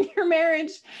celibacy in your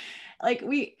marriage? Like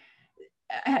we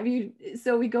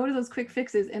go to those quick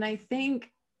fixes. And I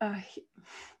think,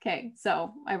 okay,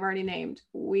 so I've already named,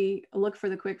 we look for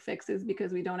the quick fixes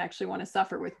because we don't actually want to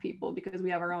suffer with people because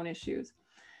we have our own issues.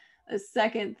 The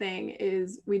second thing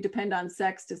is we depend on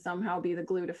sex to somehow be the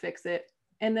glue to fix it.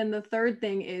 And then the third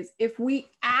thing is if we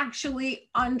actually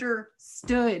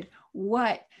understood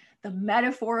what the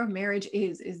metaphor of marriage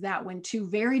is that when two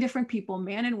very different people,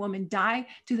 man and woman, die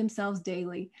to themselves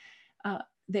daily,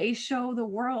 they show the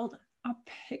world a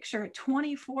picture, a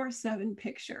 24/7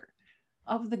 picture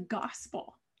of the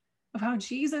gospel, of how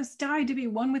Jesus died to be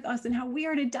one with us and how we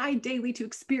are to die daily to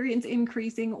experience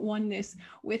increasing oneness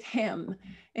with him.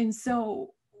 And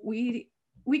so we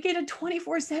get a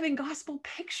 24/7 gospel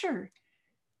picture.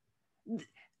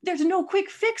 There's no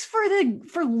quick fix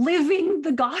for living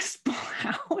the gospel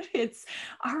out. It's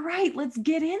all right, let's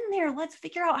get in there. Let's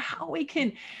figure out how we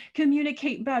can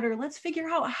communicate better. Let's figure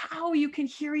out how you can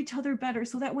hear each other better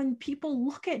so that when people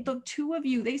look at the two of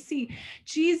you, they see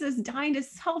Jesus dying to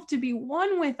self to be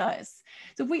one with us.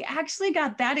 So if we actually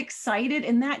got that excited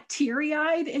and that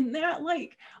teary-eyed and that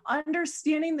like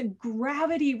understanding the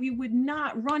gravity, we would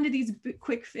not run to these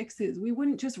quick fixes. We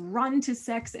wouldn't just run to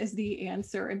sex as the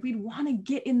answer, and we'd want to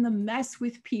get in the mess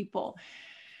with people.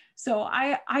 So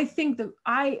I think that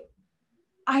I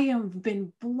have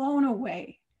been blown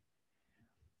away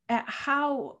at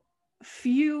how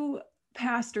few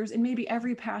pastors, and maybe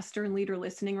every pastor and leader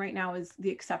listening right now is the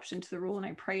exception to the rule, and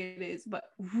I pray it is,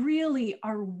 but really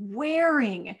are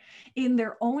wearing in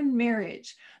their own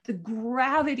marriage the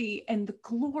gravity and the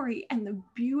glory and the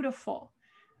beautiful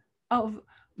of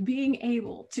being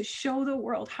able to show the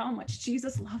world how much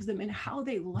Jesus loves them and how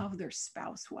they love their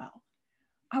spouse well.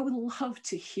 I would love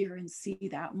to hear and see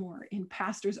that more in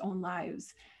pastors' own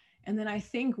lives. And then I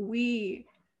think it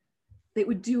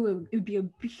would be a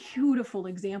beautiful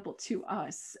example to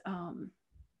us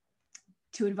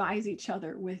to advise each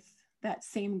other with that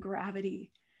same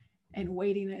gravity and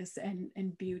weightiness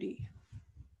and beauty.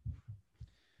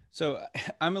 So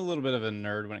I'm a little bit of a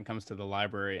nerd when it comes to the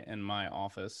library in my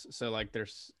office. So like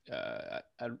there's,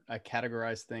 I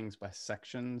categorize things by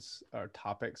sections or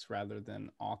topics rather than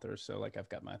authors. So like I've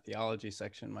got my theology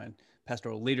section, my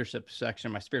pastoral leadership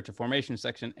section, my spiritual formation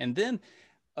section, and then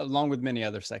along with many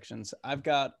other sections, I've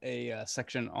got a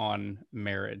section on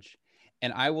marriage.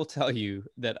 And I will tell you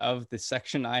that of the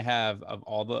section I have of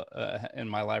all the in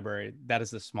my library, that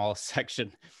is the smallest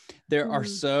section. There are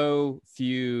so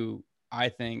few, I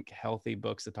think, healthy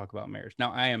books that talk about marriage.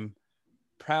 Now, I am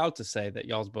proud to say that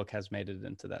y'all's book has made it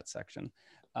into that section.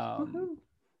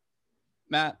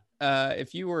 Matt,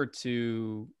 if you were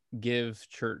to give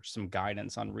church some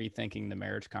guidance on rethinking the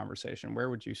marriage conversation, where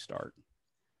would you start?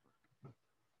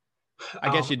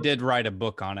 I guess you did write a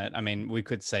book on it. I mean, we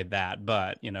could say that,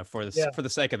 but you know, for the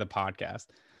sake of the podcast.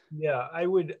 Yeah, I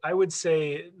would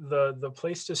say the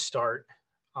place to start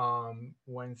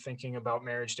when thinking about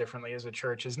marriage differently as a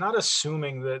church is not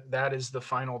assuming that is the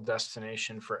final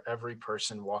destination for every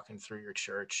person walking through your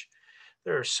church.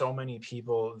 There are so many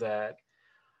people that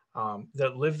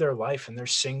live their life and they're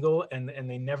single and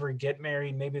they never get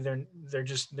married. Maybe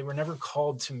they were never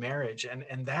called to marriage,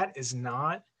 and that is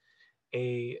not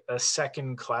a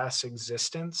second class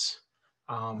existence.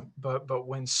 But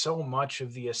when so much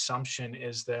of the assumption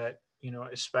is that, you know,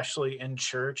 especially in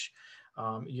church,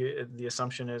 the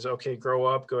assumption is, okay, grow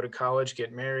up, go to college,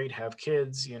 get married, have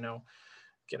kids, you know,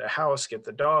 get a house, get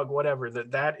the dog, whatever,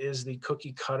 that is the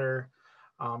cookie cutter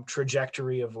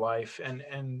trajectory of life.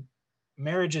 And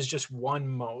marriage is just one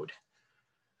mode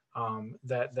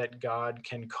that God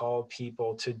can call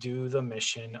people to do the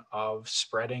mission of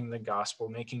spreading the gospel,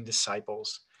 making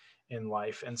disciples in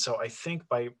life. And so I think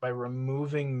by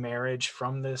removing marriage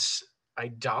from this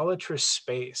idolatrous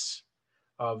space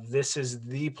of this is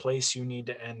the place you need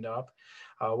to end up,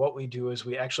 what we do is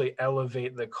we actually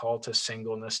elevate the call to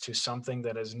singleness to something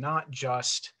that is not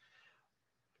just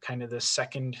kind of the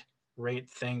second-rate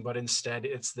thing, but instead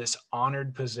it's this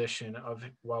honored position of,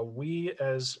 while me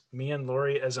and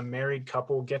Lori as a married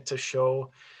couple get to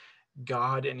show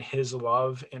God and his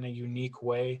love in a unique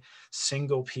way,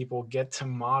 single people get to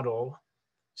model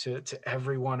to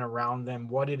everyone around them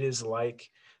what it is like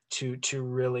to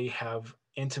really have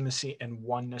intimacy and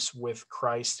oneness with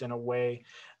Christ in a way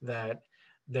that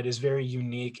is very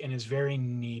unique and is very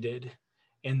needed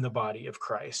in the body of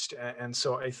Christ. And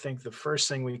so I think the first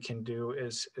thing we can do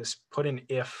is put an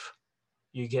if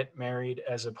you get married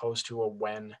as opposed to a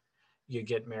when you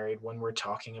get married when we're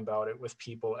talking about it with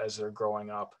people as they're growing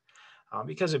up.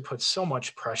 because it puts so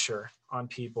much pressure on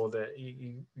people that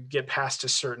you get past a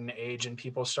certain age and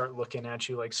people start looking at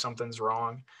you like something's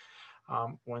wrong,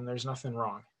 when there's nothing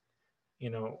wrong,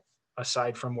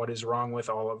 aside from what is wrong with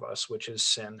all of us, which is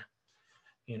sin,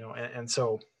 and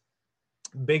so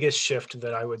biggest shift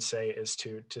that I would say is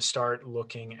to start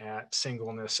looking at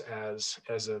singleness as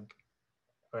a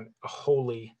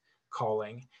holy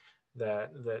calling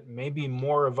that maybe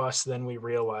more of us than we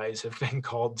realize have been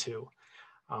called to,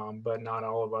 but not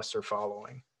all of us are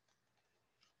following.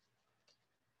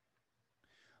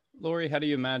 Lori, how do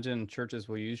you imagine churches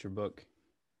will use your book?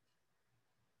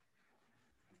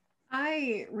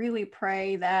 I really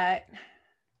pray that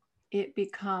it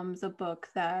becomes a book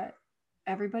that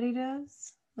everybody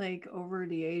does, like over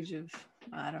the age of,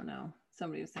 I don't know,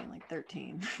 somebody was saying like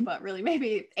 13, but really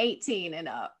maybe 18 and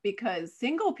up, because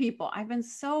single people, I've been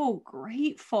so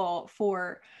grateful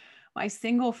for my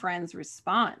single friends'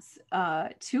 response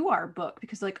to our book,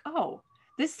 because like, oh,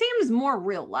 this seems more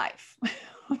real life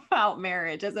about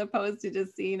marriage, as opposed to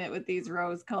just seeing it with these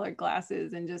rose-colored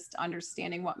glasses and just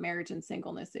understanding what marriage and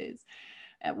singleness is,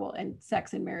 and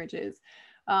sex and marriage is.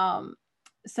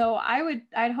 So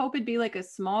I'd hope it'd be like a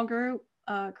small group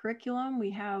curriculum.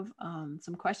 We have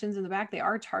some questions in the back. They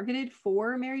are targeted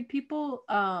for married people,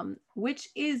 which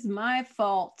is my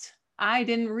fault. I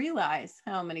didn't realize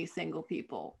how many single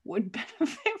people would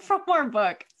benefit from our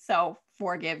book. So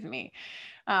forgive me.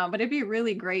 But it'd be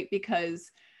really great,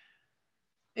 because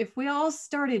if we all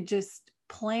started just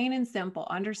plain and simple,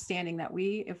 understanding that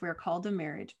if we're called to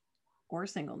marriage or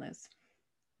singleness,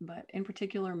 but in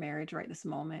particular marriage right this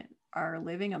moment, are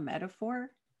living a metaphor,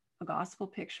 a gospel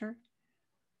picture,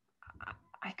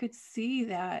 I could see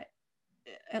that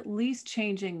at least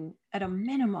changing at a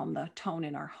minimum the tone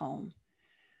in our home,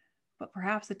 but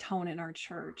perhaps the tone in our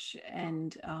church.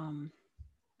 And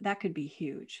that could be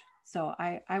huge. So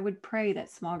I would pray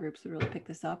that small groups would really pick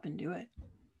this up and do it.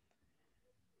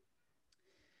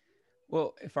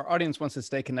 Well, if our audience wants to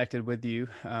stay connected with you,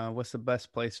 what's the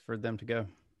best place for them to go?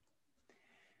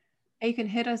 You can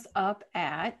hit us up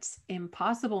at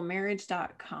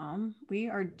impossiblemarriage.com. We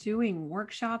are doing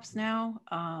workshops now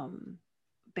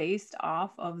based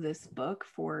off of this book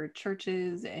for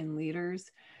churches and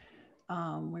leaders.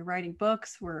 We're writing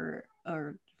books,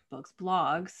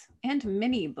 blogs, and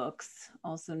mini books,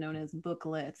 also known as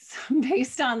booklets,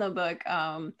 based on the book.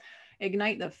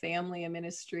 Ignite the Family, a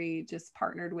ministry, just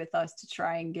partnered with us to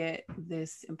try and get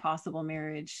this Impossible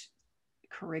Marriage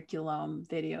curriculum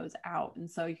videos out.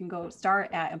 And so you can go start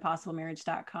at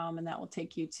impossiblemarriage.com, and that will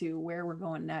take you to where we're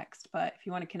going next. But if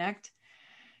you want to connect,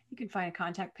 you can find a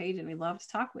contact page, and we'd love to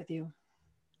talk with you.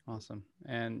 Awesome.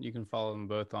 And you can follow them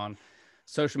both on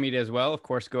social media as well. Of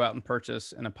course, go out and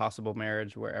purchase An Impossible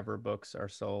Marriage wherever books are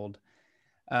sold.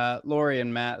 Lori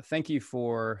and Matt, thank you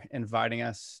for inviting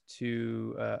us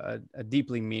to a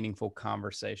deeply meaningful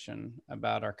conversation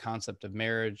about our concept of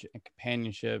marriage and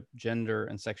companionship, gender,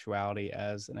 and sexuality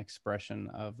as an expression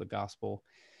of the gospel.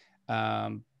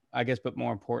 I guess, but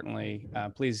more importantly,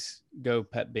 please go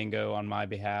pet bingo on my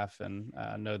behalf, and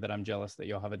know that I'm jealous that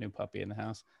you'll have a new puppy in the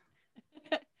house.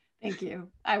 Thank you.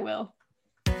 I will.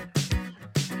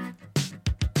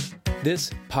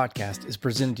 This podcast is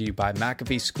presented to you by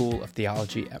McAfee School of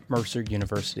Theology at Mercer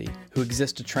University, who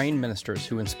exists to train ministers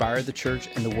who inspire the church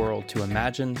and the world to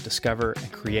imagine, discover,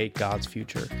 and create God's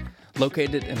future.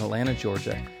 Located in Atlanta,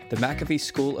 Georgia, the McAfee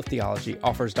School of Theology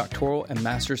offers doctoral and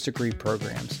master's degree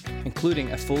programs,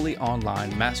 including a fully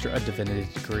online Master of Divinity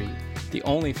degree, the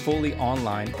only fully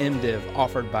online MDiv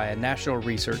offered by a national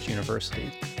research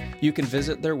university. You can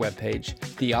visit their webpage,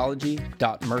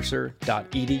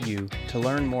 theology.mercer.edu, to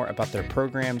learn more about their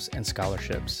programs and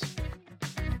scholarships.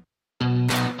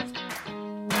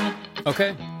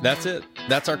 Okay, that's it.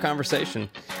 That's our conversation.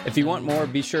 If you want more,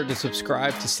 be sure to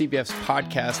subscribe to CBF's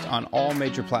podcast on all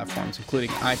major platforms,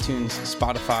 including iTunes,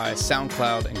 Spotify,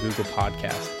 SoundCloud, and Google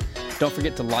Podcasts. Don't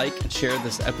forget to like and share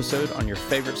this episode on your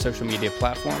favorite social media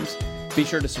platforms. Be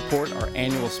sure to support our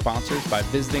annual sponsors by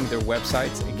visiting their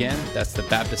websites. Again, that's the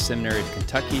Baptist Seminary of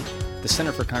Kentucky, the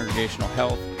Center for Congregational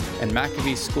Health, and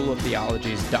McAfee School of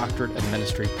Theology's Doctorate of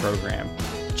Ministry program.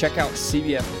 Check out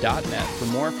cbf.net for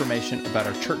more information about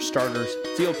our church starters,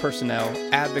 field personnel,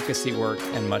 advocacy work,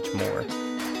 and much more.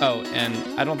 Oh, and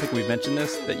I don't think we've mentioned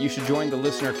this, that you should join the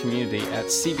listener community at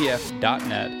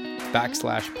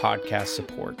cbf.net/podcast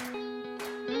support.